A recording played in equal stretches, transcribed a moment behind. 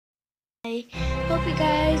I hope you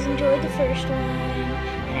guys enjoyed the first one,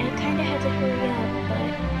 and I kind of had to hurry up,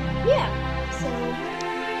 but yeah. So,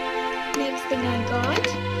 next thing I got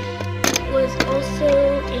was also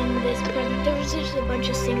in this present. There was just a bunch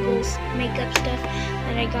of singles makeup stuff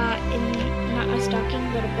that I got in, not a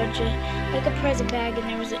stocking, but a bunch of, like a present bag, and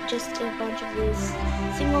there was just a bunch of this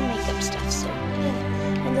single makeup stuff, so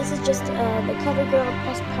yeah. And this is just the CoverGirl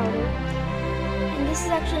pressed powder. And this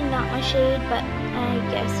is actually not my shade, but I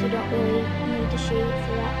guess you don't really need the shade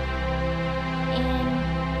for that. And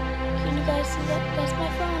can you guys see that? That's my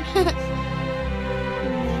phone.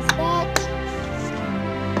 And there's that.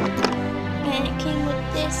 And it came with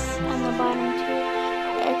this on the bottom too.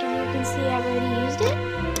 As you can see, I've already used it.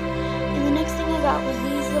 And the next thing I got was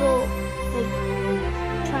these little like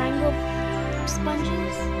triangle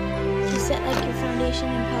sponges to set like your foundation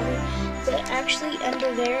and powder. But actually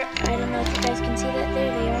under there, I don't know if you guys can see that.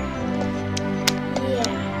 There they are. Yeah.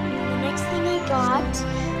 The next thing I got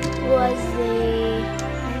was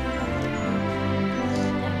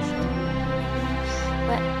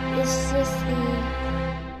but it's just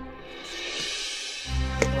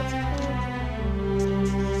what's it called?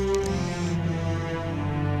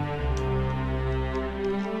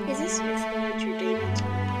 Is this your furniture, David?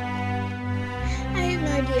 I have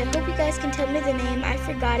no idea. Hope you guys can tell me the name. I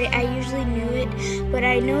forgot it. I usually knew it, but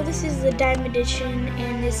I know this is the Dime Edition,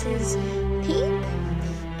 and this is pink.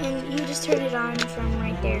 And you just turn it on from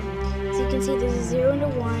right there. So you can see there's a 0 and a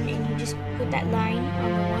 1, and you just put that line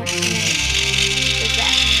on the 1, and then it does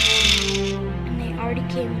that. And they already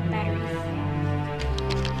came with batteries.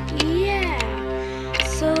 Yeah.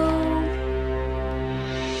 So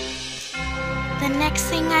the next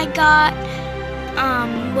thing I got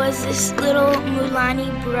was this little Mulani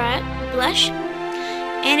blush,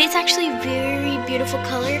 and it's actually a very beautiful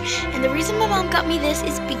color. And the reason my mom got me this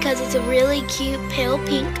is because it's a really cute pale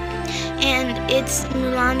pink, and it's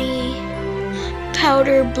Mulani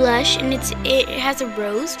powder blush, and it has a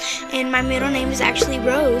rose, and my middle name is actually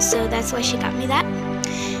Rose, so that's why she got me that.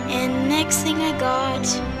 And next thing I got,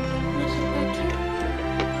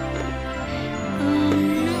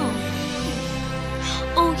 no.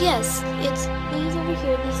 Oh yes, it's these over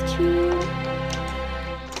here, these two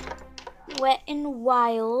Wet n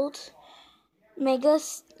Wild Mega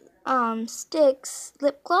Sticks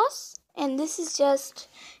lip gloss, and this is just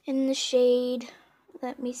in the shade,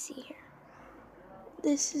 let me see here.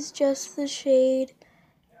 This is just the shade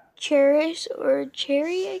Cherish or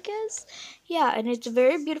Cherry, I guess. Yeah, and it's a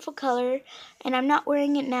very beautiful color, and I'm not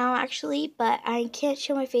wearing it now actually, but I can't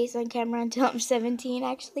show my face on camera until I'm 17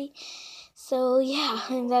 actually. So yeah,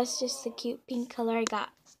 and that's just the cute pink color I got.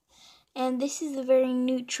 And this is a very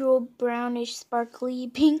neutral brownish sparkly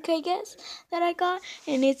pink, I guess, that I got,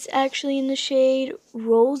 and it's actually in the shade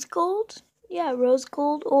Rose Gold. Yeah, Rose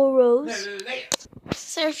Gold or Rose.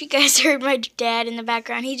 Sorry if you guys heard my dad in the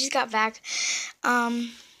background. He just got back.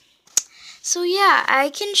 So yeah, I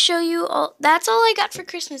can show you all. That's all I got for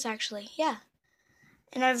Christmas actually. Yeah.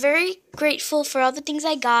 And I'm very grateful for all the things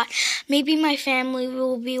I got. Maybe my family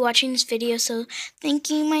will be watching this video, so thank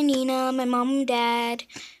you, my Nina, my mom and dad.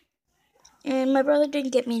 And my brother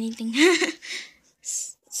didn't get me anything.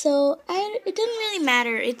 So it doesn't really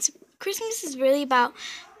matter. Christmas is really about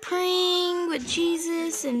praying with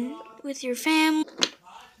Jesus and with your family,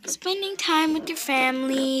 spending time with your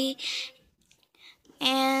family,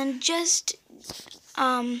 and just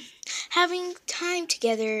having time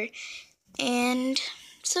together. And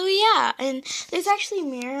so yeah, and there's actually a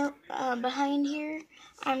mirror behind here.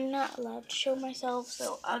 I'm not allowed to show myself,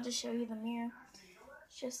 so I'll just show you the mirror.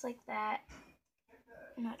 Just like that.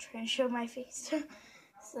 I'm not trying to show my face.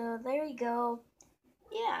 So there you go.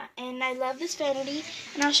 Yeah, and I love this vanity.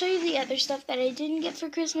 And I'll show you the other stuff that I didn't get for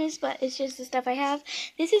Christmas, but it's just the stuff I have.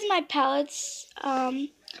 This is my palettes,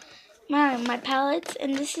 my palettes,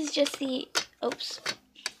 and this is just the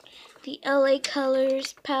LA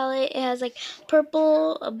Colors palette. It has like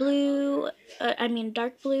purple, a blue,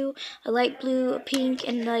 dark blue, a light blue, a pink,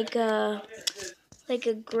 and like a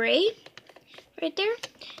gray right there.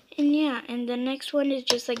 And yeah, and the next one is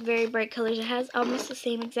just like very bright colors. It has almost the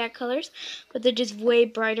same exact colors, but they're just way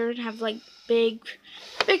brighter and have like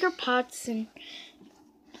bigger pots and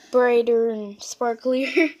brighter and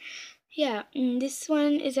sparklier. Yeah, and this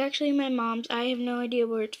one is actually my mom's. I have no idea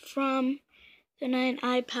where it's from. The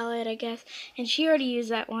 9i palette, I guess, and she already used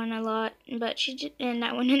that one a lot, but and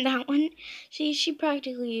that one, she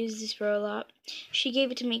practically used this for a lot. She gave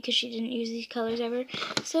it to me because she didn't use these colors ever.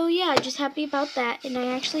 So yeah, just happy about that. And I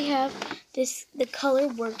actually have the color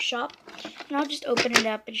workshop, and I'll just open it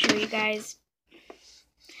up and show you guys.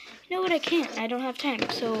 You know what, I can't. I don't have time.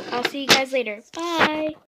 So I'll see you guys later. Bye.